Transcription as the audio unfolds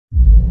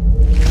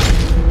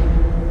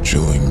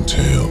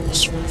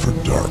Tales for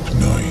Dark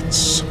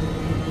Nights.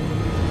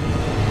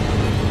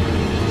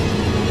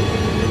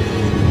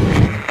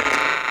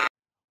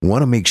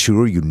 Want to make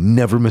sure you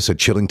never miss a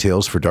Chilling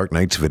Tales for Dark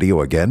Nights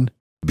video again?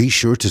 Be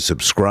sure to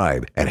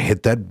subscribe and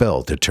hit that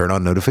bell to turn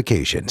on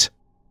notifications.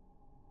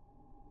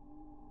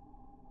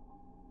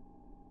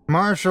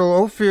 Marshal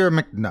Ophir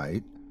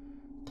McKnight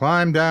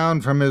climbed down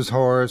from his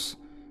horse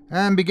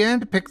and began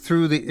to pick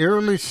through the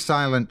eerily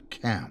silent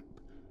camp.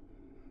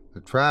 The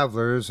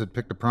travelers had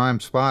picked a prime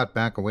spot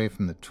back away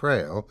from the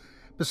trail,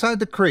 beside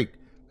the creek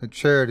that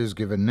shared his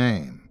given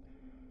name.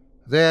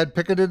 They had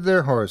picketed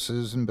their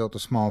horses and built a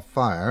small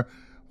fire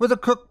with a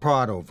cook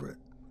pot over it.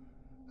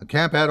 The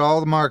camp had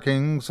all the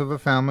markings of a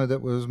family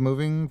that was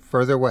moving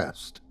further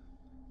west.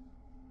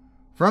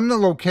 From the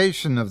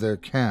location of their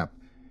camp,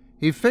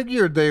 he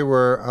figured they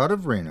were out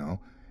of Reno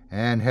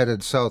and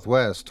headed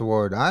southwest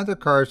toward either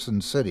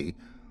Carson City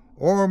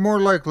or more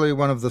likely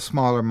one of the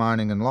smaller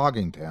mining and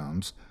logging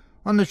towns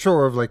on the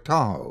shore of Lake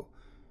Tahoe,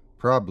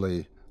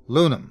 probably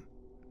Lunam.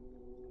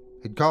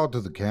 He'd called to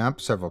the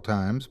camp several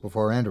times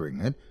before entering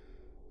it,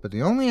 but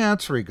the only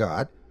answer he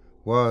got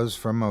was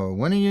from a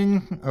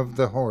whinnying of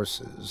the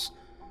horses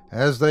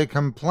as they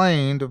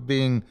complained of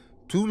being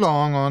too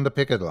long on the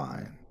picket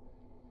line.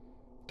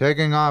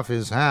 Taking off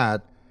his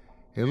hat,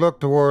 he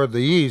looked toward the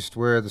east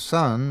where the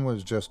sun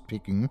was just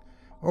peeking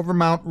over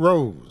Mount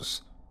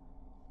Rose.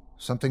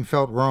 Something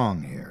felt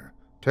wrong here,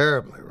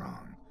 terribly wrong.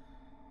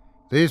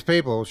 These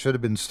people should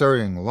have been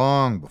stirring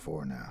long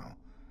before now.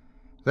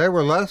 They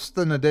were less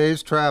than a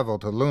day's travel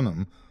to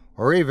Lunam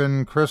or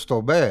even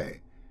Crystal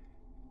Bay.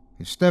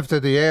 He sniffed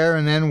at the air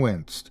and then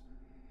winced.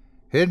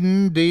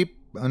 Hidden deep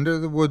under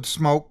the wood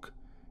smoke,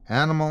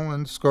 animal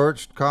and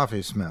scorched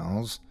coffee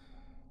smells,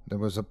 there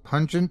was a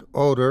pungent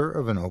odor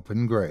of an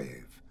open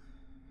grave.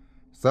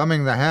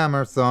 Thumbing the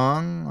hammer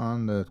thong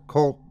on the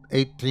Colt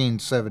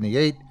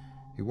 1878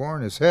 he wore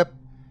on his hip,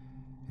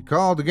 he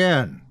called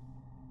again,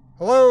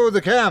 "Hello,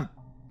 the camp!"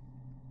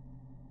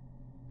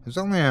 His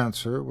only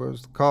answer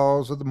was the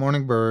calls of the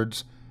morning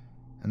birds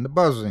and the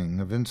buzzing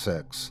of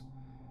insects.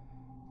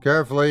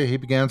 Carefully, he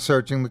began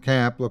searching the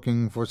camp,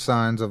 looking for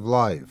signs of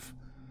life.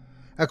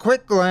 A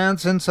quick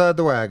glance inside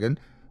the wagon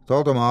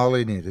told him all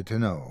he needed to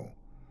know.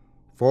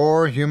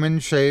 4 human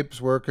shapes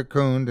were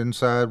cocooned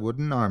inside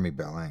wooden army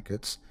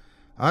blankets,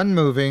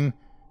 unmoving,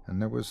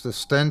 and there was the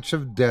stench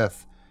of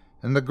death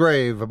and the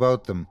grave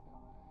about them.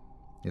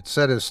 It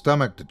set his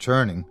stomach to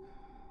churning.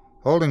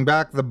 Holding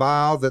back the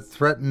bile that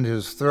threatened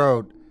his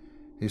throat,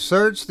 he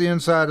searched the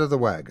inside of the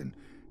wagon,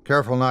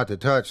 careful not to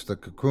touch the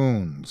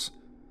cocoons.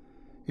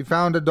 He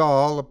found a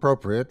doll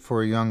appropriate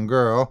for a young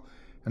girl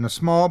and a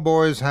small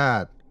boy's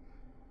hat.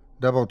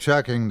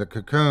 Double-checking the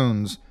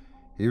cocoons,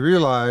 he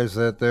realized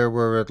that there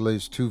were at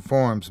least 2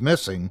 forms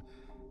missing,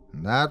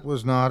 and that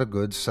was not a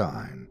good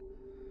sign.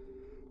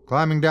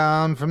 Climbing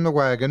down from the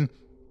wagon,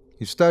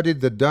 he studied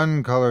the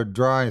dun-colored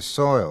dry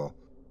soil.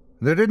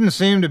 There didn't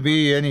seem to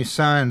be any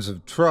signs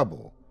of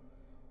trouble.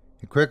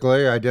 He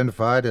quickly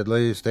identified at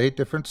least 8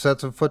 different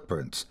sets of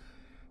footprints,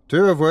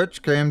 2 of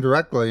which came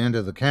directly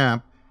into the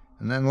camp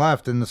and then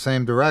left in the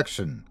same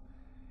direction.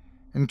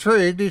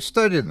 Intrigued, he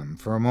studied them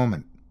for a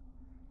moment.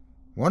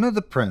 One of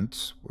the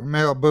prints were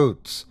male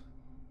boots,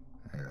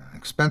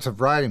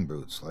 expensive riding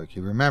boots like he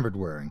remembered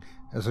wearing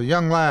as a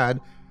young lad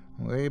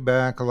way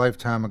back a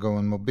lifetime ago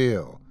in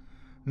Mobile.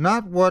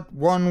 Not what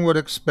one would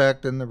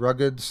expect in the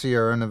rugged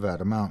Sierra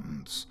Nevada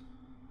mountains.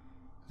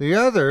 The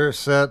other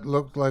set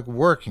looked like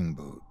working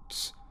boots.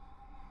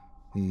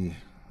 He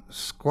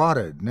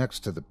squatted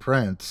next to the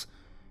prints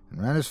and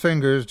ran his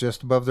fingers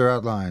just above their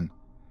outline.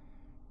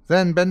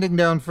 Then, bending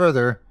down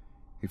further,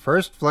 he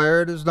first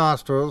flared his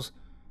nostrils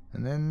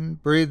and then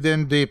breathed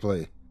in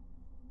deeply.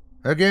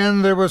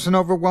 Again there was an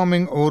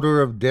overwhelming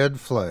odor of dead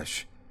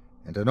flesh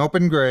and an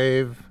open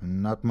grave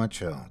and not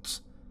much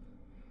else.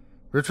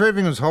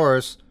 Retrieving his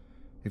horse,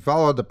 he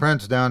followed the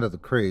prints down to the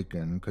creek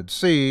and could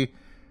see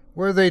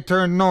where they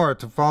turned north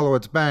to follow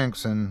its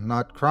banks and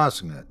not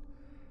crossing it.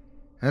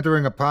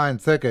 Entering a pine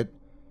thicket,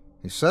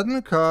 he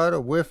suddenly caught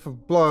a whiff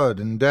of blood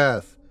and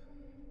death.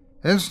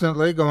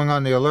 Instantly going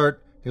on the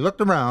alert, he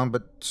looked around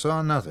but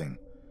saw nothing.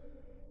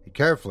 He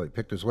carefully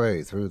picked his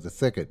way through the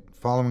thicket,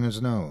 following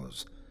his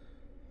nose.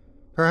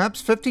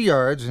 Perhaps 50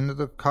 yards into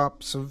the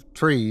copse of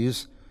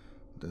trees,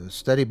 the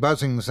steady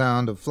buzzing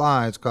sound of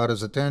flies caught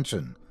his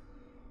attention.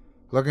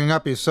 Looking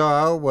up, he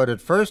saw what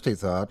at first he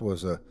thought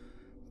was a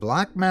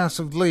black mass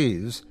of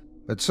leaves,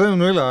 but soon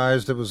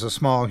realized it was a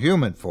small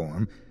human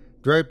form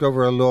draped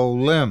over a low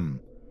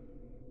limb.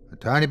 A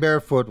tiny bare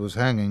foot was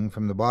hanging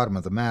from the bottom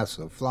of the mass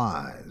of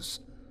flies.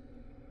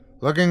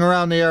 Looking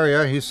around the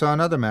area, he saw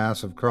another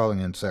mass of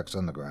crawling insects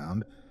on the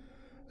ground.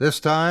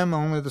 This time,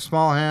 only the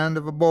small hand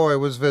of a boy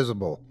was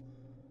visible.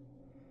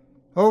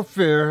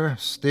 Fear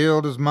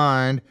steeled his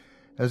mind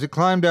as he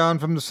climbed down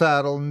from the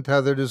saddle and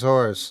tethered his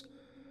horse.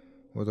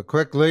 With a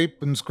quick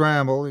leap and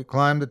scramble, he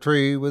climbed the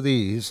tree with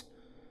ease.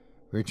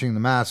 Reaching the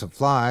mass of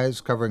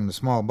flies covering the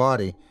small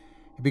body,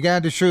 he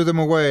began to shoo them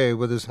away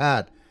with his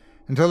hat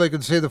until he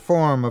could see the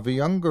form of a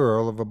young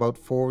girl of about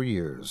 4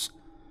 years.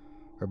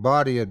 Her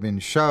body had been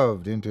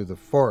shoved into the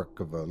fork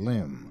of a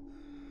limb.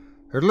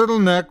 Her little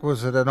neck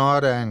was at an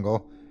odd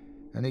angle,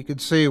 and he could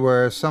see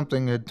where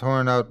something had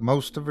torn out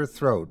most of her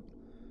throat.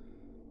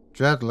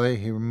 Gently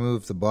he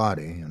removed the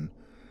body and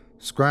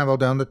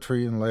scrambled down the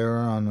tree and lay her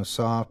on the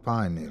soft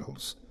pine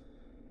needles.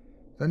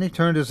 Then he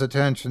turned his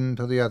attention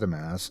to the other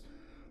mass,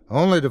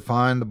 only to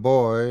find the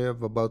boy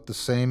of about the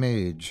same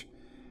age.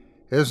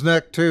 His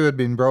neck, too, had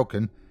been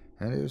broken,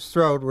 and his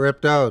throat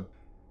ripped out,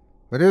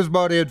 but his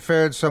body had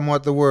fared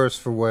somewhat the worse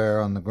for wear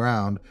on the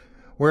ground,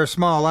 where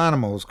small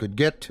animals could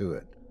get to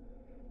it.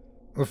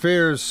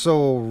 Ophir's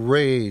soul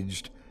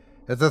raged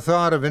at the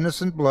thought of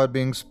innocent blood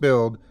being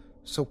spilled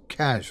so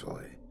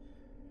casually.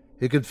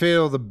 He could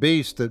feel the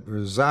beast that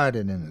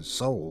resided in his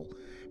soul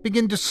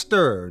begin to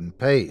stir and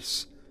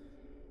pace.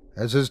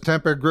 As his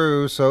temper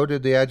grew, so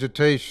did the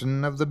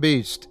agitation of the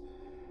beast,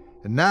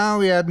 and now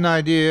he had an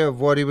idea of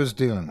what he was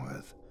dealing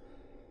with.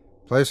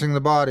 Placing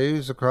the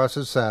bodies across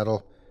his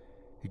saddle,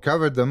 he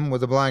covered them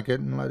with a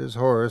blanket and led his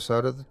horse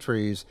out of the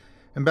trees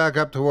and back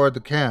up toward the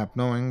camp,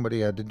 knowing what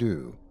he had to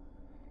do.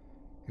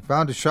 He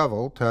found a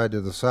shovel tied to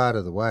the side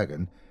of the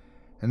wagon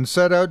and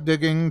set out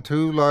digging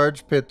 2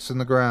 large pits in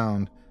the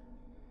ground.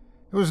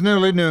 It was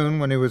nearly noon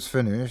when he was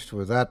finished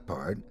with that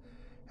part,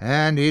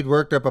 and he'd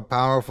worked up a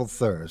powerful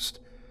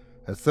thirst,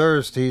 a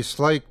thirst he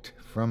slaked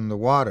from the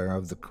water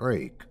of the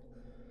creek.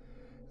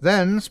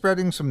 Then,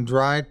 spreading some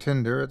dry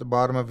tinder at the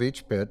bottom of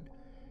each pit,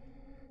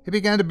 he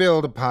began to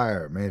build a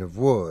pyre made of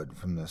wood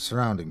from the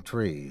surrounding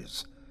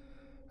trees.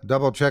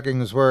 Double-checking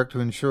his work to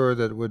ensure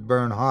that it would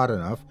burn hot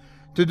enough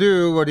to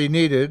do what he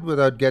needed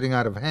without getting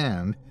out of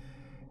hand,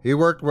 he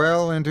worked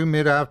well into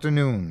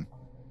mid-afternoon.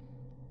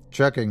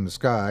 Checking the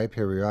sky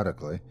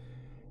periodically,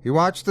 he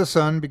watched the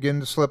sun begin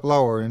to slip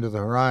lower into the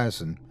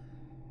horizon.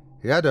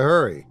 He had to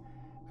hurry,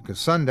 because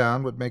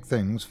sundown would make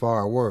things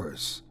far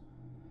worse.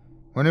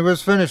 When he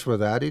was finished with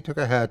that, he took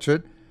a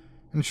hatchet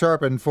and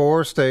sharpened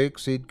 4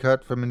 stakes he'd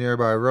cut from a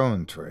nearby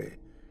rowan tree.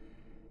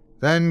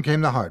 Then came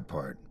the hard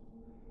part.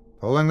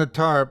 Pulling the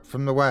tarp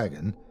from the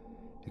wagon,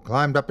 he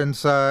climbed up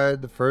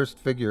inside the first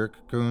figure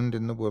cocooned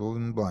in the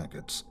woolen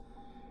blankets.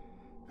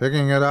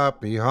 Picking it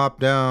up, he hopped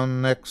down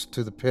next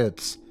to the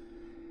pits,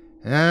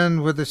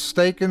 and with the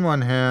stake in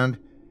one hand,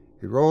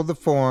 he rolled the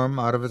form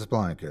out of its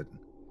blanket.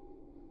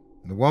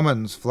 The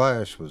woman's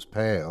flesh was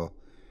pale,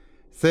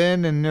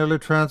 thin and nearly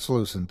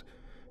translucent,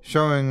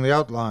 showing the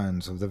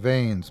outlines of the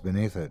veins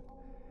beneath it.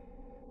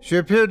 She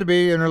appeared to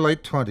be in her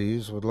late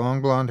 20s, with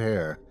long blonde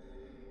hair.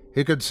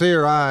 He could see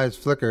her eyes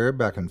flicker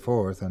back and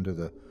forth under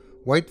the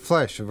white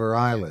flesh of her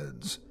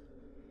eyelids.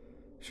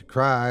 She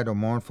cried a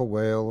mournful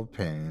wail of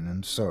pain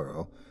and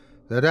sorrow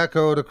that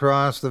echoed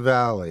across the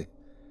valley.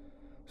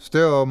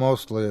 Still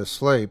mostly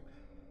asleep,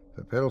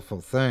 the pitiful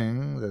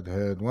thing that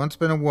had once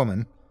been a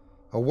woman,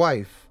 a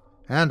wife,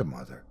 and a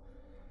mother,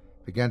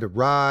 began to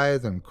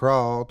writhe and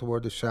crawl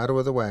toward the shadow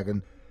of the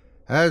wagon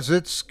as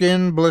its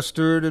skin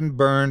blistered and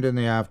burned in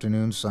the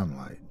afternoon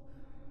sunlight.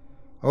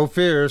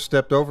 Ophir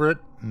stepped over it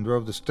and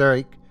drove the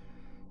stake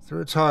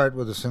through its heart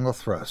with a single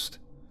thrust.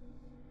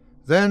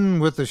 Then,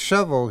 with the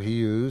shovel he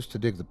used to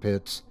dig the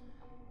pits,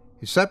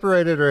 he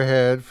separated her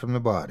head from the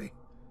body.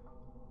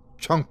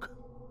 Chunk!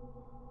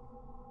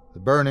 The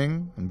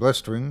burning and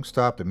blistering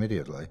stopped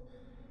immediately,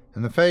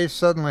 and the face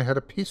suddenly had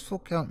a peaceful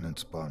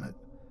countenance upon it.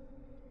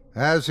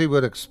 As he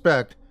would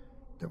expect,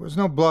 there was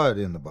no blood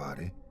in the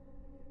body.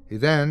 He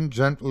then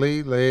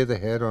gently lay the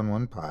head on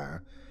one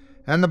pyre,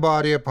 and the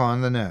body upon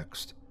the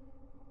next.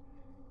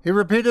 He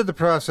repeated the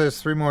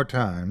process 3 more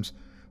times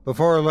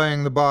before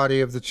laying the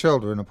body of the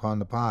children upon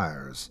the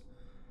pyres.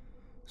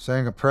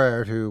 Saying a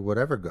prayer to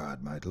whatever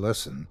god might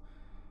listen,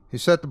 he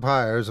set the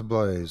pyres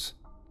ablaze.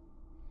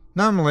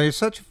 Normally,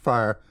 such a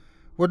fire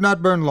would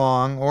not burn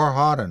long or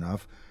hot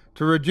enough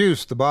to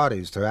reduce the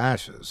bodies to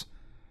ashes,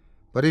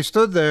 but he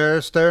stood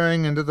there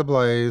staring into the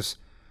blaze,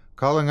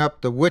 calling up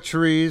the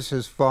witcheries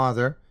his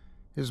father,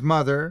 his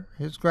mother,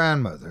 his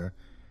grandmother,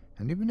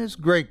 and even his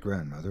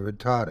great-grandmother had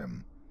taught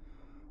him.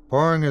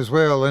 Pouring his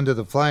will into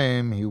the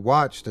flame, he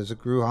watched as it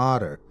grew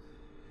hotter.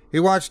 He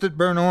watched it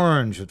burn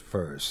orange at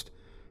first,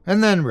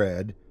 and then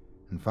red,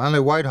 and finally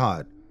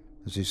white-hot,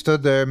 as he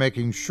stood there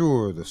making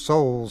sure the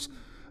souls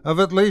of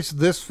at least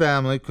this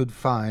family could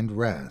find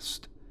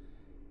rest.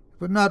 It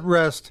would not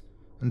rest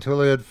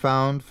until he had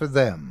found for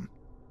them.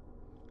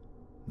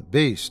 The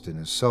beast in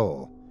his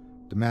soul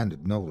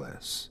demanded no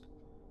less.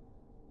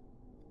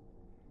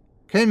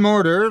 Kane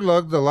Mortar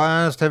lugged the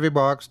last heavy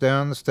box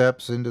down the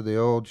steps into the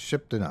old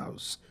Shipton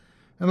house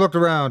and looked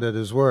around at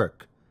his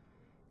work.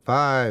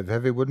 5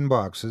 heavy wooden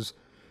boxes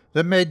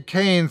that made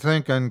Kane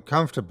think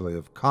uncomfortably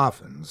of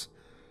coffins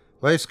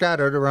lay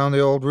scattered around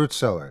the old root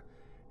cellar,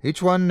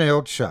 each one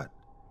nailed shut.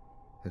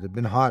 It had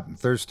been hot and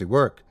thirsty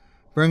work,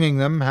 bringing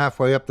them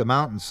halfway up the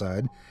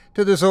mountainside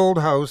to this old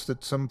house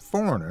that some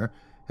foreigner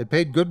had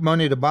paid good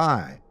money to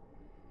buy.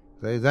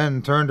 They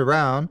then turned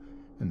around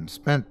and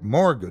spent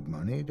more good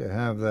money to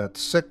have that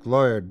sick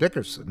lawyer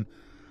Dickerson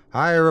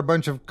hire a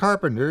bunch of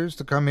carpenters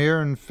to come here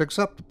and fix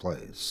up the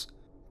place.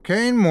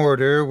 Kane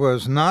Mortar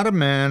was not a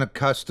man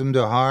accustomed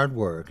to hard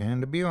work,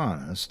 and to be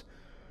honest,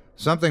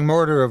 something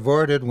Mortar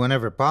avoided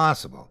whenever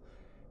possible.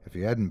 If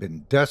he hadn't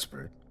been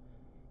desperate,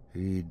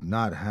 he'd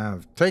not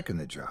have taken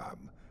the job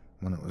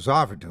when it was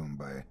offered to him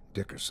by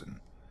Dickerson.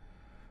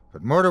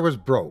 But Mortar was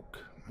broke,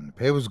 and the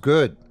pay was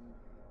good.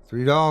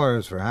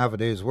 $3 for half a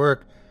day's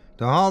work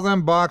to haul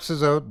them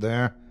boxes out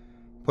there,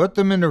 put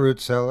them in the root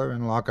cellar,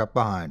 and lock up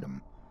behind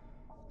them.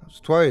 That was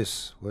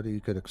twice what he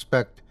could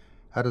expect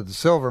out of the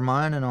silver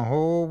mine in a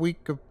whole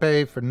week of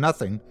pay for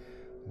nothing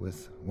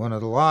with one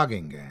of the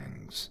logging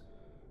gangs.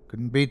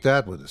 Couldn't beat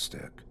that with a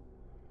stick.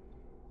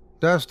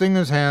 Dusting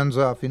his hands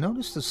off, he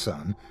noticed the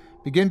sun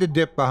begin to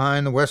dip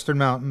behind the western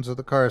mountains of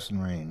the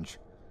Carson Range.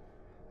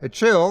 A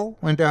chill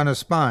went down his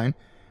spine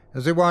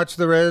as he watched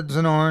the reds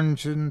and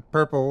orange and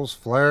purples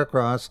flare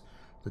across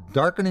the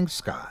darkening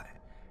sky,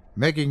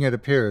 making it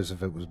appear as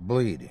if it was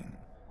bleeding.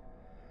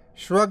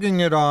 Shrugging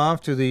it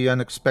off to the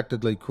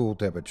unexpectedly cool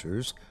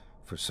temperatures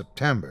for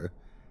September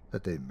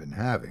that they'd been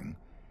having,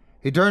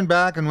 he turned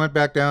back and went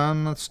back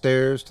down the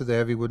stairs to the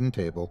heavy wooden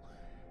table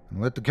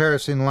and lit the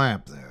kerosene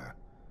lamp there.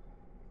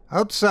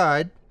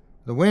 Outside,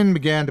 the wind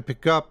began to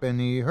pick up, and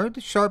he heard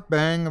the sharp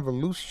bang of a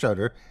loose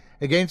shutter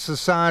against the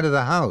side of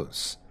the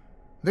house.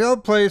 The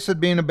old place had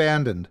been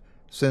abandoned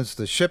since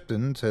the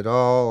Shiptons had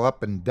all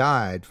up and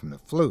died from the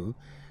flu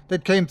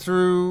that came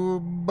through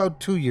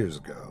about 2 years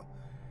ago.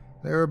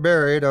 They were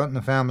buried out in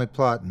the family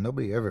plot, and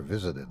nobody ever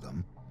visited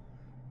them.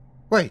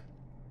 Wait,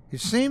 he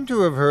seemed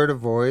to have heard a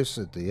voice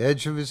at the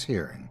edge of his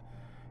hearing.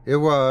 It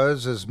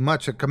was as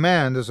much a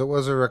command as it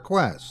was a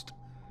request.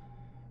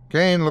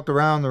 Kane looked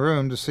around the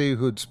room to see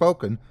who'd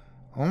spoken,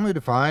 only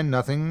to find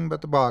nothing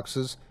but the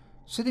boxes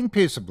sitting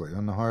peaceably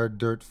on the hard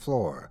dirt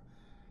floor.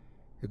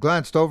 He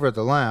glanced over at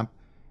the lamp,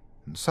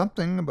 and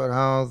something about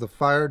how the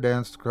fire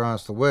danced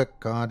across the wick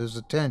caught his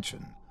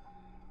attention.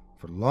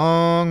 For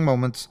long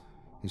moments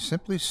he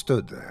simply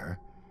stood there,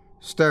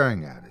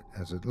 staring at it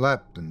as it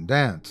leapt and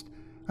danced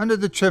under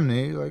the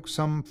chimney like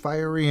some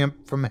fiery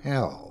imp from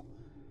hell.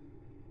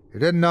 He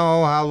didn't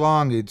know how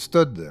long he'd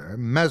stood there,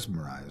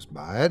 mesmerized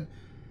by it,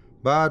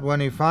 but when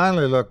he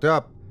finally looked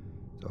up,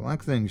 the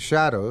lengthening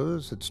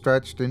shadows had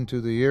stretched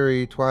into the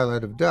eerie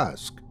twilight of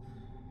dusk.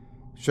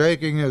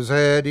 Shaking his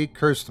head, he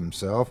cursed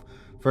himself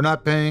for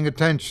not paying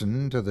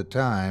attention to the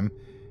time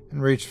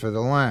and reached for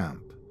the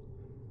lamp.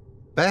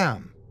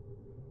 Bam!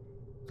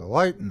 The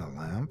light in the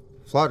lamp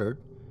fluttered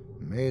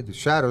and made the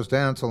shadows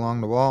dance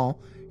along the wall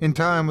in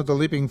time with the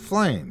leaping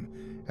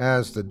flame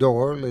as the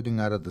door leading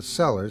out of the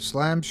cellar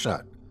slammed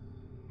shut.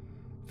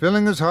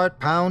 Feeling his heart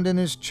pound in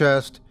his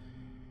chest,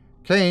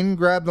 Kane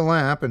grabbed the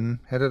lamp and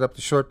headed up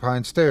the short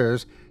pine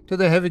stairs to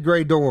the heavy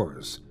gray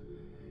doors.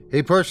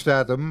 He pushed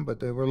at them, but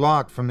they were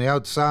locked from the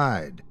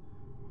outside.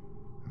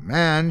 A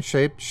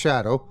man-shaped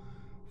shadow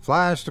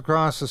flashed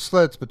across the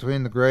slits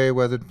between the gray,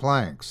 weathered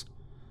planks.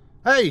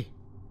 "Hey!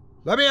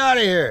 Let me out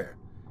of here!"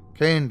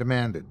 Kane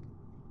demanded.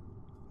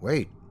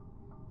 "Wait."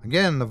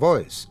 Again the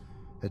voice,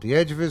 at the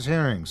edge of his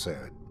hearing,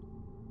 said.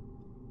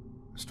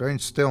 A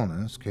strange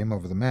stillness came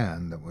over the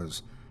man that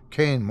was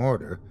Kane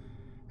Mortar,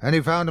 and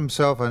he found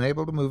himself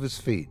unable to move his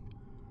feet.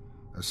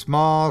 A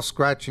small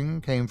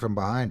scratching came from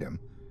behind him.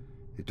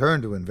 He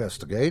turned to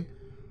investigate,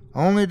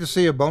 only to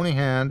see a bony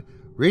hand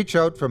reach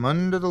out from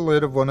under the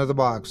lid of one of the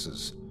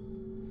boxes.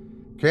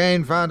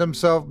 Kane found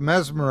himself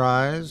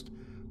mesmerized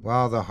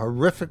while the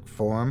horrific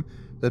form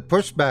that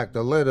pushed back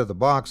the lid of the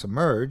box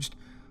emerged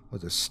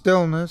with the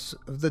stillness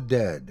of the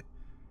dead.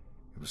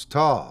 It was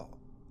tall,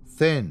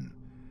 thin,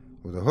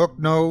 with a hooked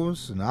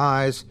nose and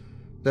eyes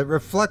that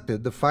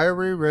reflected the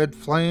fiery red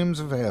flames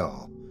of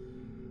hell.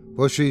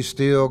 Bushy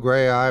steel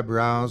gray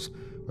eyebrows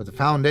were the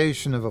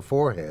foundation of a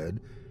forehead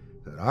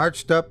that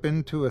arched up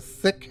into a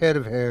thick head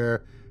of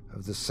hair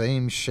of the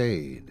same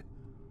shade.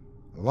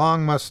 A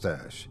long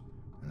mustache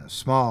and a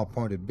small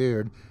pointed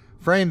beard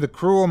framed the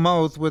cruel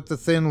mouth with the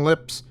thin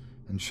lips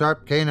and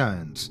sharp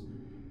canines.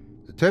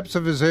 The tips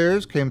of his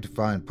ears came to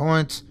fine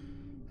points,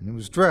 and he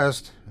was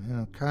dressed in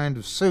a kind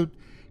of suit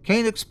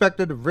Kane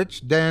expected of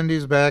rich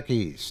dandies back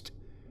east.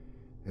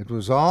 It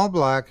was all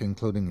black,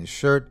 including his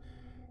shirt,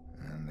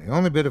 and the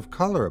only bit of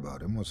color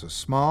about him was a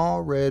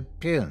small red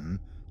pin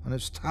on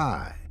his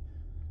tie.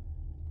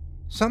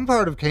 Some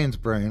part of Kane's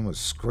brain was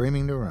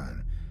screaming to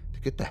run, to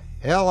get the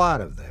hell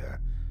out of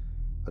there,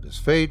 but his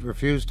fate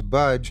refused to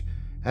budge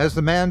as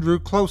the man drew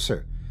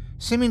closer,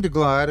 seeming to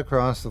glide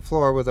across the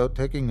floor without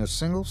taking a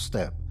single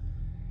step.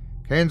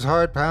 Kane's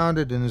heart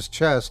pounded in his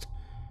chest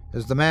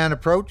as the man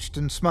approached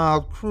and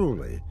smiled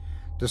cruelly,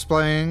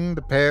 displaying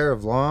the pair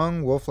of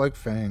long, wolf-like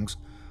fangs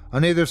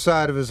on either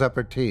side of his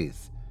upper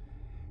teeth.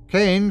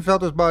 Kane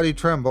felt his body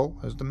tremble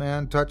as the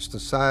man touched the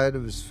side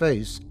of his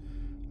face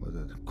with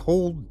a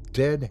cold,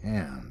 dead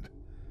hand.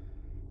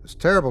 His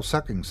terrible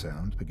sucking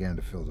sounds began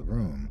to fill the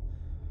room.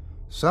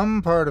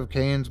 Some part of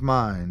Kane's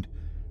mind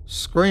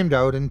screamed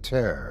out in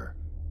terror.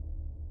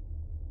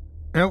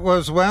 It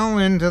was well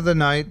into the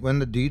night when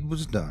the deed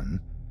was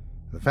done.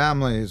 The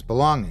family's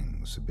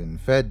belongings had been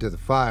fed to the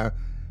fire,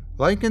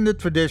 like in the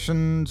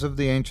traditions of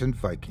the ancient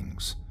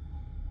Vikings.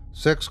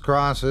 6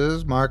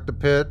 crosses marked the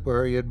pit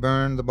where he had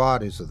burned the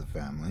bodies of the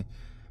family,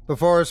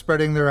 before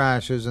spreading their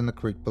ashes in the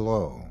creek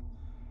below.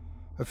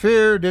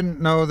 Ophir didn't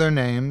know their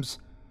names,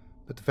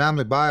 but the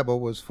family Bible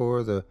was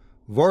for the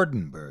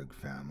Vordenberg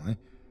family,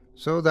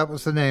 so that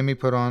was the name he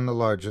put on the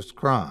largest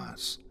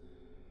cross.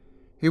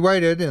 He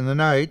waited in the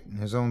night,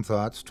 his own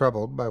thoughts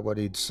troubled by what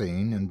he'd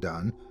seen and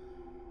done.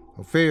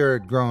 Ophir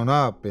had grown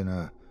up in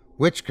a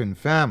Witchkin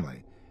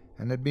family,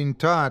 and had been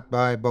taught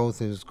by both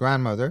his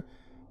grandmother,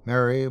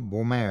 Mary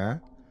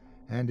Beaumere,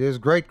 and his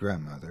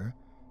great-grandmother,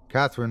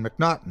 Catherine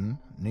MacNaughton,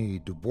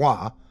 née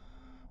Dubois,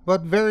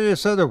 but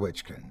various other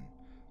Witchkin,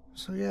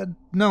 so he had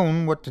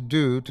known what to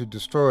do to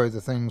destroy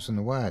the things in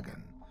the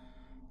wagon.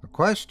 The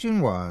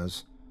question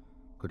was,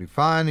 could he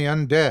find the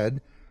undead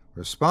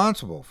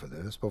responsible for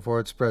this before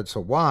it spread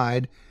so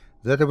wide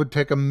that it would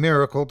take a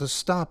miracle to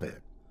stop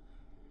it?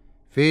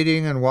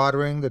 Feeding and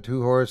watering the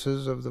 2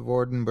 horses of the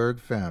Vordenberg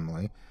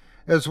family,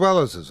 as well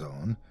as his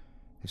own,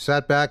 he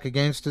sat back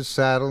against his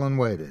saddle and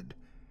waited,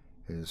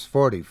 his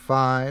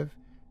 .45,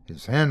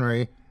 his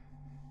Henry,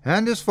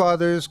 and his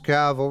father's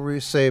cavalry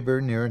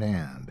saber near at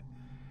hand.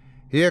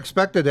 He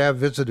expected to have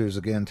visitors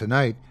again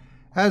tonight,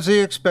 as he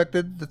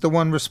expected that the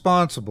one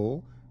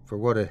responsible for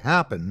what had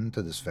happened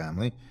to this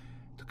family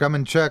to come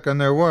and check on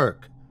their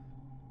work.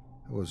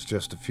 It was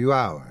just a few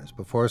hours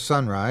before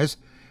sunrise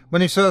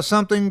when he saw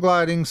something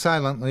gliding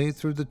silently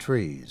through the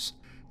trees,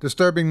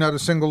 disturbing not a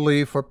single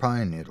leaf or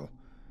pine needle.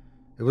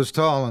 It was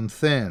tall and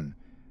thin,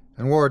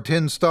 and wore a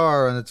tin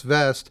star on its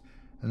vest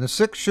and a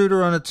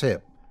 6-shooter on its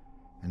hip,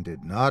 and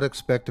did not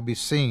expect to be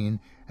seen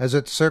as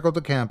it circled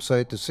the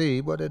campsite to see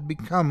what had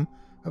become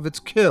of its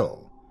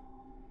kill.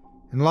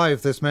 In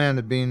life, this man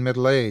had been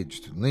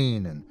middle-aged,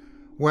 lean, and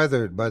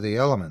weathered by the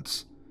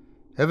elements.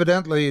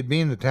 Evidently, he'd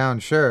been the town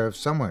sheriff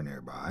somewhere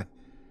nearby.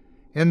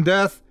 In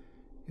death,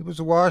 he was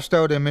a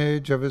washed-out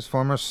image of his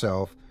former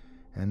self,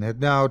 and had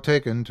now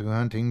taken to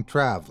hunting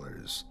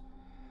travelers.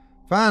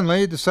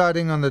 Finally,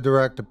 deciding on the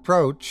direct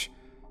approach,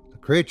 the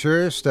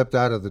creature stepped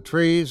out of the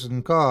trees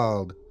and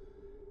called,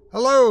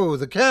 "Hello,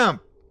 the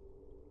camp!"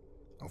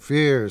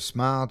 Ophir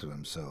smiled to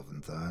himself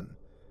and thought,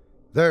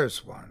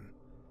 "There's one."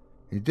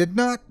 He did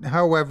not,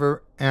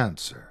 however,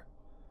 answer.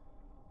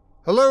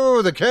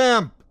 "Hello, the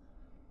camp!"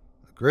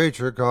 The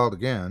creature called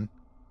again.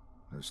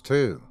 "There's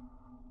 2.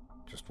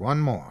 Just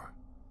one more."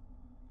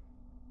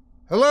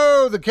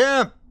 "Hello, the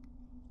camp!"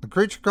 The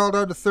creature called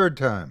out a 3rd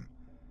time.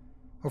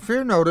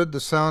 Ophir noted the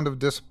sound of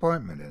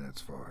disappointment in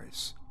its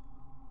voice.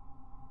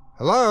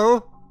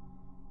 "Hello?"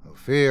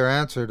 Ophir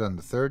answered on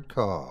the 3rd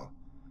call.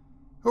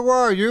 "Who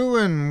are you,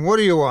 and what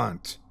do you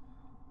want?"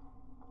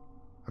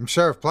 "I'm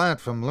Sheriff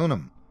Plant from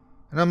Lunam,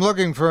 and I'm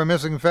looking for a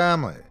missing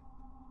family."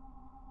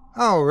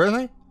 "Oh,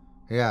 really?"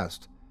 he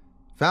asked.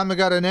 "Family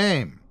got a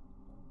name?"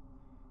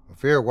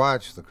 Ophir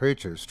watched the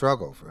creature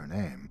struggle for a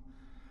name.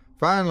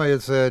 Finally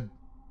it said,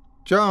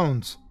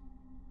 "Jones."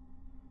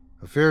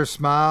 Ophir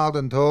smiled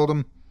and told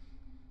him,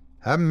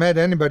 "Haven't met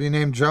anybody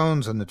named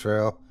Jones on the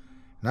trail,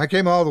 and I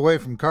came all the way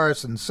from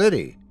Carson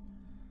City."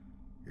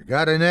 "You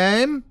got a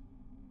name?"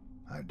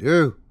 "I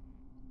do."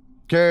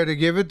 "Care to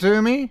give it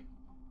to me?"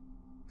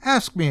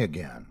 "Ask me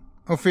again,"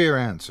 Ophir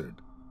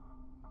answered.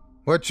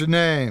 "What's your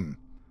name?"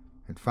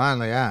 it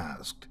finally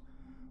asked,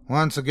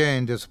 once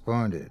again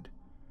disappointed.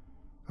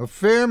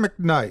 "Ophir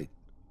McKnight,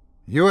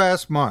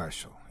 U.S.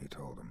 Marshal," he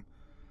told him.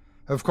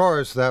 Of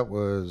course, that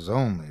was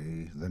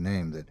only the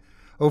name that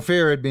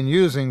Ophir had been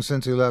using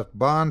since he left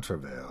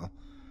Bontreville,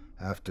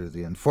 after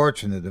the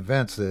unfortunate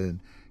events that had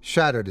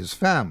shattered his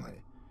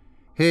family.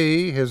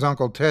 He, his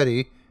Uncle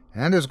Teddy,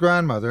 and his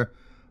grandmother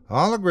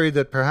all agreed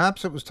that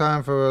perhaps it was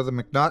time for the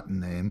McNaughton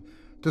name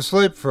to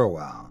sleep for a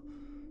while,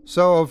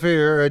 so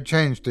Ophir had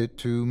changed it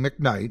to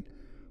McKnight,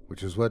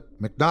 which is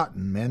what McNaughton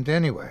meant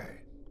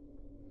anyway.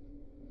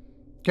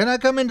 "Can I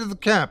come into the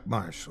camp,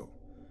 Marshal?"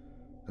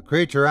 the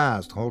creature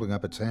asked, holding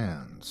up its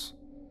hands.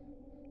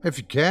 "If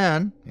you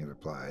can," he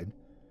replied.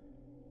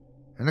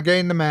 And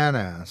again the man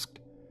asked,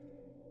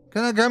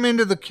 "Can I come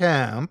into the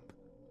camp?"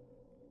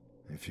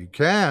 "If you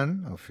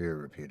can," Ophir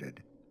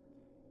repeated.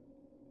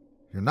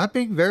 "You're not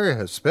being very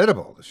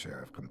hospitable," the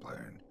sheriff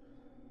complained.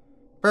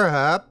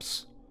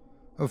 "Perhaps,"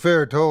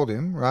 Ophir told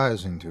him,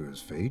 rising to his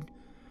feet.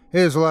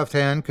 His left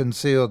hand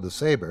concealed the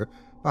saber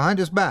behind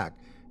his back,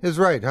 his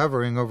right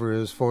hovering over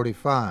his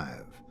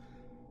 .45.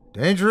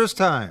 "Dangerous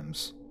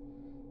times."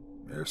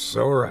 "You're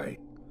so right,"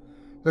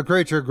 the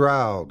creature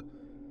growled.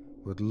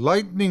 With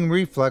lightning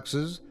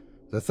reflexes,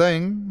 the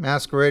thing,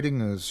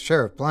 masquerading as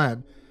Sheriff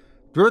Plant,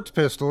 drew its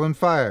pistol and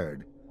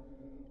fired.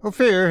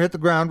 Ophir hit the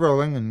ground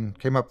rolling and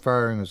came up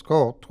firing his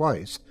Colt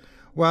twice,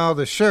 while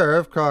the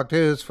sheriff cocked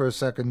his for a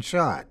second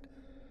shot.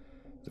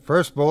 The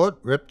first bullet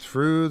ripped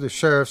through the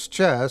sheriff's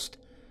chest.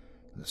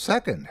 The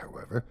second,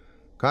 however,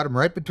 caught him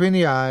right between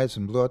the eyes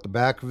and blew out the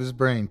back of his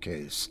brain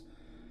case.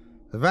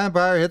 The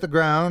vampire hit the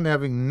ground,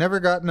 having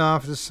never gotten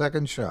off his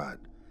second shot.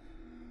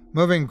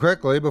 Moving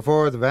quickly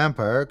before the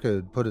vampire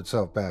could put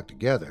itself back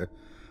together,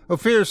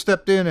 Ophir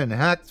stepped in and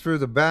hacked through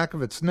the back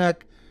of its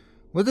neck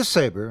with a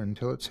saber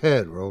until its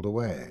head rolled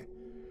away.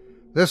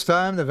 This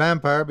time the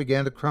vampire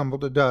began to crumble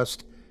to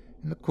dust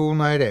in the cool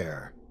night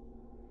air.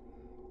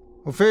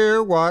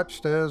 Ophir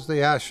watched as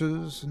the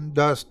ashes and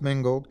dust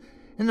mingled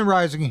in the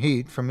rising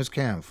heat from his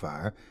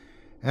campfire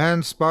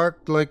and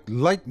sparked like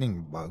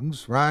lightning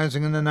bugs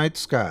rising in the night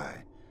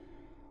sky.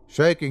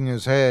 Shaking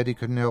his head, he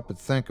couldn't help but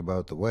think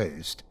about the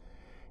waste.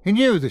 He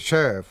knew the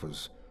sheriff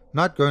was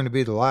not going to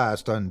be the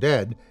last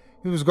undead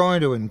he was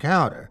going to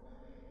encounter.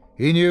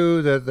 He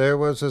knew that there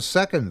was a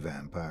second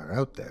vampire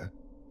out there,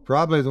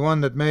 probably the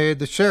one that made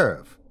the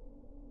sheriff.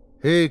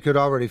 He could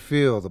already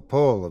feel the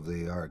pull of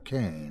the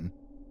arcane,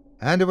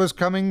 and it was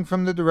coming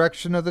from the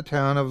direction of the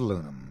town of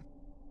Lunam.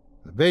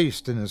 The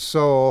beast in his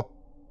soul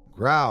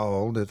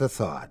growled at the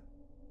thought.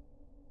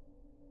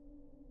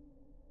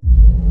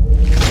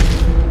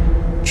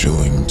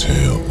 Chilling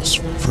tales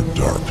for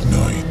dark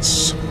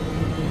nights.